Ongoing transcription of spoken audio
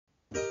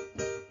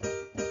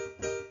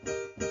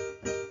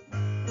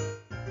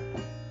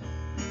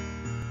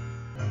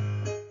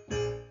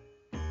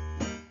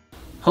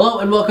Hello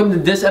and welcome to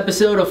this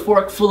episode of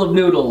Fork Full of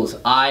Noodles.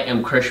 I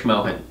am Krish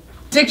Mohan.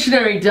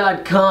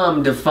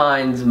 Dictionary.com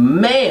defines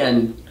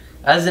man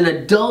as an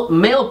adult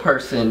male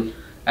person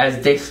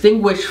as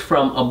distinguished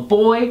from a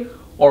boy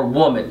or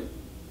woman,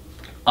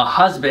 a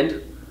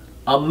husband,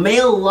 a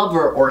male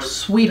lover or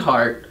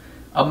sweetheart,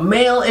 a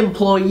male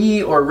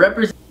employee or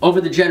representative.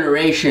 Over the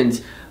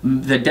generations,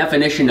 the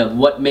definition of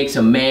what makes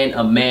a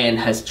man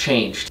has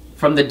changed.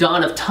 From the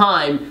dawn of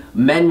time,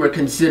 men were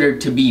considered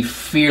to be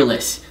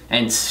fearless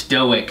and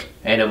stoic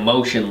and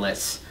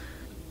emotionless.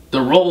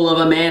 The role of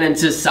a man in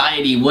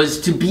society was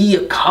to be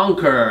a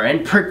conqueror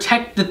and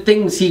protect the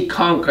things he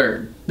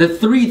conquered. The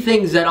three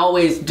things that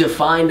always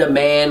defined a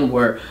man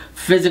were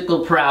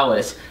physical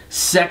prowess,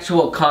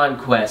 sexual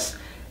conquest,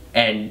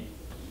 and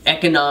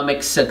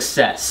economic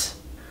success.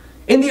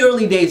 In the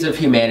early days of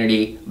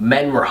humanity,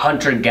 men were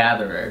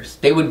hunter-gatherers.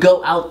 They would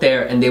go out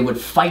there and they would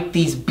fight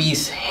these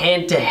beasts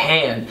hand to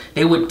hand.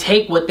 They would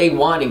take what they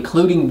want,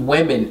 including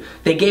women.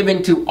 They gave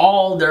into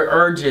all their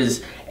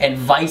urges and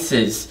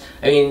vices.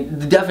 I mean,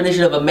 the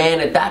definition of a man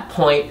at that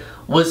point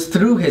was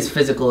through his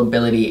physical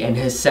ability and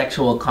his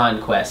sexual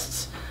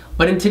conquests.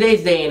 But in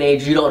today's day and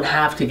age, you don't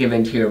have to give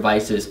in to your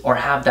vices or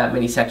have that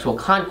many sexual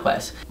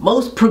conquests.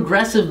 Most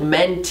progressive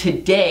men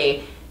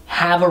today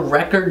have a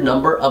record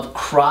number of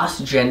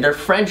cross-gender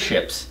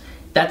friendships.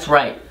 That's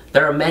right,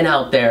 there are men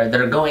out there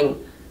that are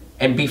going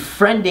and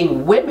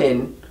befriending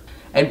women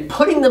and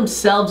putting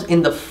themselves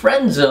in the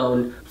friend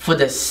zone for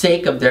the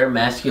sake of their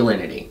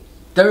masculinity.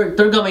 They're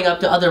going up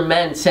to other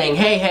men saying,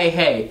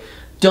 hey,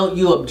 don't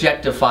you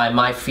objectify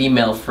my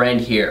female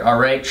friend here,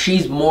 alright?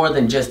 She's more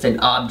than just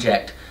an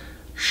object.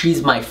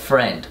 She's my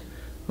friend.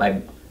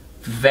 My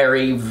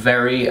very,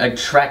 very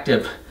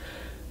attractive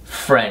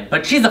friend.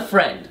 But she's a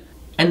friend.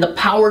 And the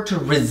power to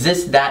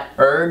resist that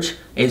urge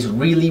is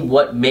really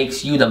what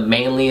makes you the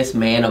manliest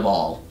man of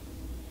all.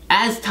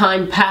 As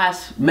time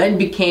passed, men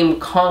became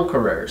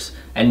conquerors,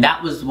 and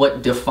that was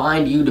what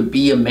defined you to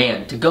be a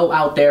man, to go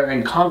out there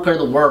and conquer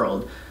the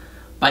world.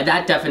 By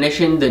that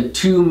definition, the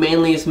two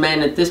manliest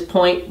men at this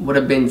point would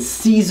have been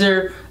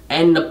Caesar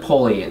and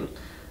Napoleon.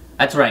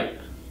 That's right,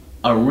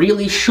 a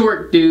really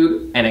short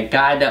dude and a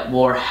guy that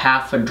wore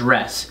half a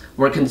dress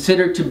were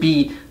considered to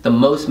be the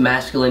most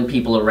masculine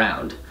people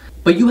around.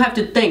 But you have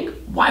to think,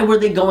 why were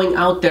they going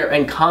out there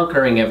and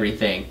conquering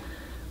everything?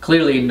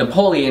 Clearly,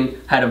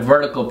 Napoleon had a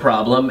vertical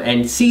problem,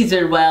 and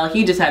Caesar, well,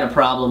 he just had a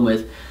problem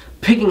with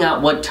picking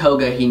out what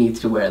toga he needs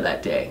to wear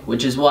that day,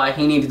 which is why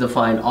he needed to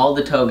find all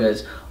the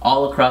togas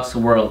all across the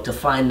world to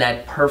find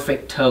that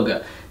perfect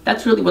toga.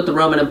 That's really what the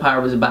Roman Empire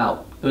was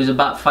about. It was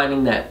about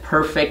finding that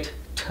perfect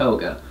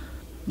toga.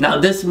 Now,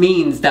 this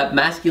means that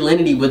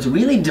masculinity was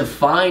really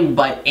defined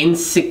by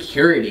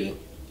insecurity.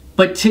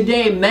 But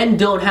today, men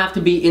don't have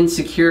to be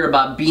insecure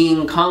about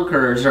being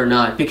conquerors or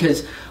not,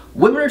 because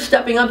women are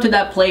stepping up to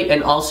that plate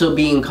and also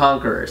being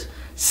conquerors.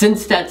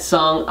 Since that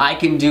song, I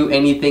Can Do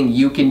Anything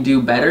You Can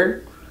Do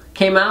Better,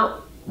 came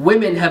out,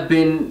 women have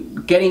been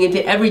getting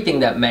into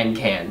everything that men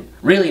can.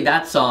 Really,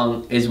 that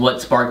song is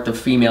what sparked the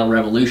female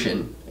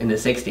revolution in the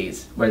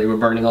 60s, where they were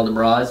burning all the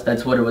bras.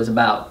 That's what it was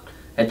about.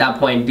 At that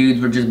point,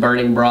 dudes were just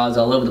burning bras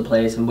all over the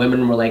place, and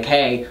women were like,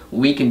 hey,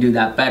 we can do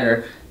that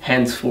better.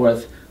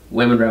 Henceforth,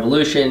 women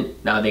revolution,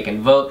 now they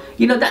can vote.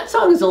 You know, that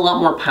song is a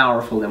lot more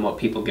powerful than what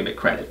people give it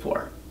credit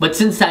for. But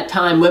since that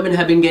time, women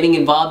have been getting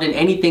involved in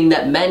anything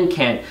that men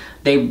can't.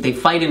 They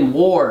fight in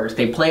wars,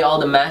 they play all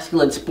the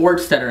masculine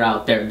sports that are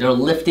out there, they're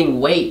lifting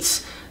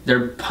weights,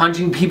 they're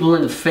punching people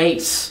in the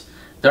face,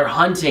 they're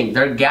hunting,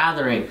 they're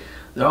gathering,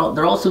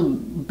 they're also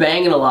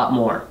banging a lot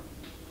more.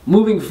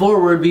 Moving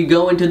forward, we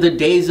go into the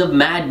days of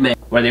Mad Men,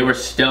 where they were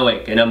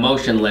stoic and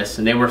emotionless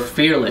and they were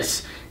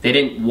fearless. They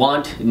didn't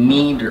want,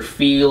 need, or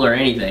feel, or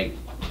anything.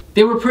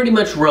 They were pretty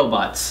much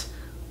robots.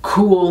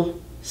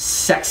 Cool,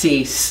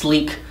 sexy,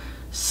 sleek,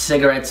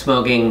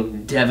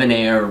 cigarette-smoking,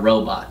 debonair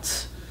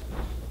robots.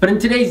 But in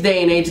today's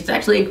day and age, it's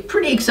actually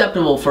pretty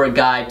acceptable for a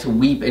guy to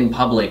weep in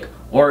public,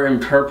 or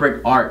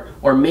interpret art,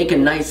 or make a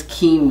nice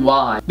keen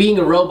why. Being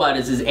a robot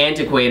is as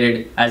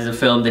antiquated as the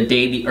film The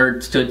Day the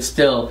Earth Stood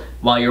Still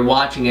while you're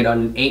watching it on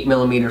an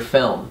 8mm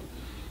film.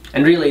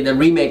 And really, the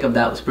remake of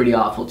that was pretty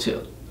awful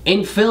too.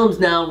 In films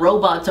now,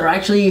 robots are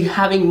actually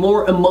having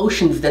more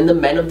emotions than the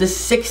men of the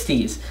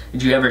 60s.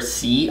 Did you ever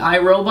see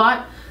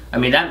iRobot? I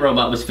mean, that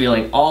robot was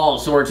feeling all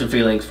sorts of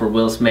feelings for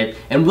Will Smith,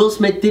 and Will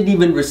Smith didn't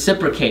even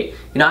reciprocate.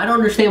 You know, I don't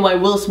understand why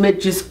Will Smith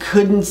just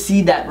couldn't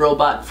see that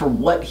robot for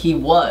what he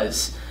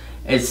was.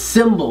 A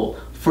symbol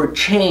for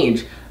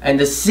change and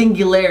the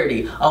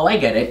singularity. Oh, I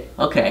get it.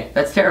 Okay,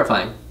 that's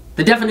terrifying.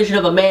 The definition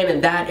of a man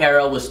in that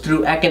era was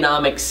through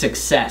economic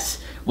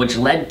success, which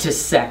led to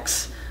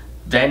sex.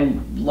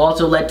 Then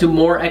also led to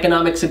more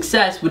economic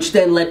success, which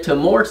then led to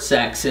more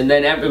sex, and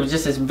then it was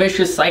just this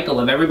vicious cycle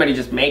of everybody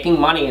just making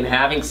money and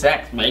having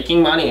sex,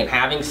 making money and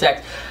having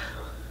sex.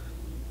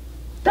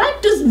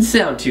 That doesn't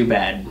sound too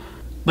bad.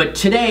 But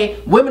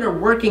today, women are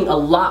working a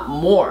lot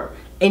more.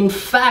 In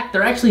fact,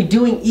 they're actually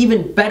doing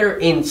even better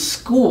in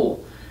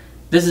school.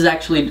 This is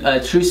actually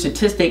a true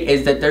statistic,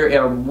 is that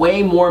there are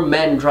way more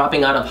men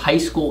dropping out of high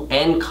school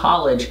and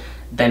college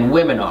than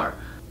women are.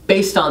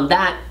 Based on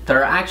that, there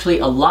are actually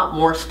a lot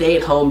more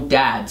stay-at-home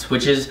dads,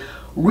 which is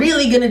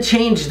really gonna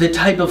change the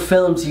type of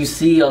films you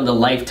see on the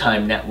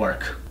Lifetime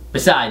network.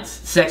 Besides,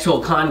 sexual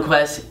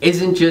conquest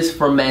isn't just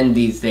for men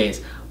these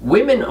days.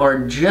 Women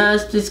are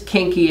just as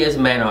kinky as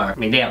men are. I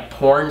mean, they have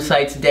porn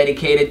sites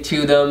dedicated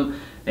to them,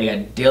 they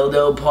got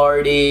dildo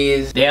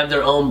parties, they have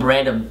their own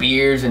brand of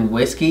beers and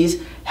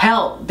whiskeys.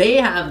 Hell, they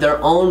have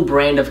their own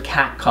brand of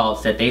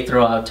catcalls that they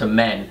throw out to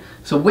men.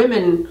 So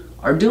women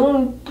are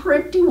doing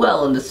pretty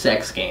well in the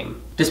sex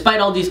game. Despite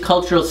all these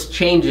cultural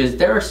changes,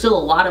 there are still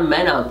a lot of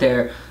men out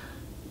there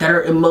that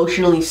are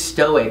emotionally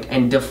stoic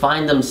and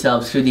define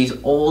themselves through these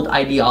old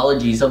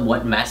ideologies of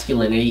what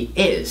masculinity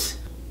is.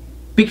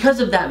 Because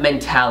of that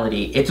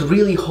mentality, it's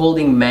really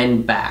holding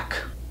men back.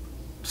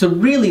 So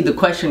really the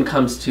question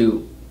comes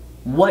to,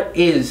 what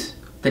is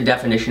the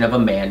definition of a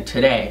man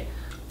today?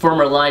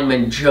 Former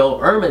lineman Joe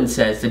Ehrman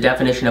says the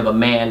definition of a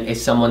man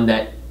is someone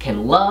that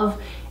can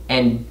love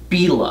and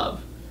be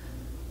loved.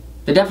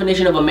 The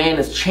definition of a man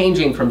is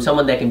changing from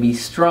someone that can be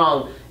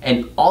strong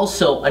and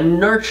also a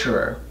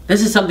nurturer.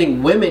 This is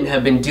something women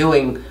have been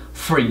doing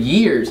for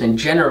years and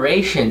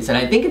generations, and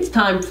I think it's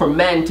time for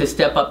men to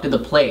step up to the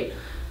plate,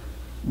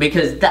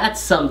 because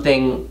that's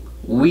something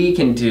we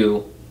can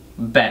do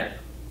better.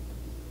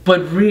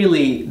 But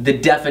really, the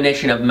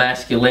definition of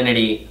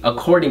masculinity,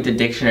 according to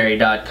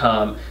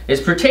dictionary.com,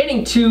 is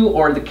pertaining to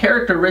or the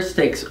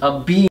characteristics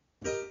of being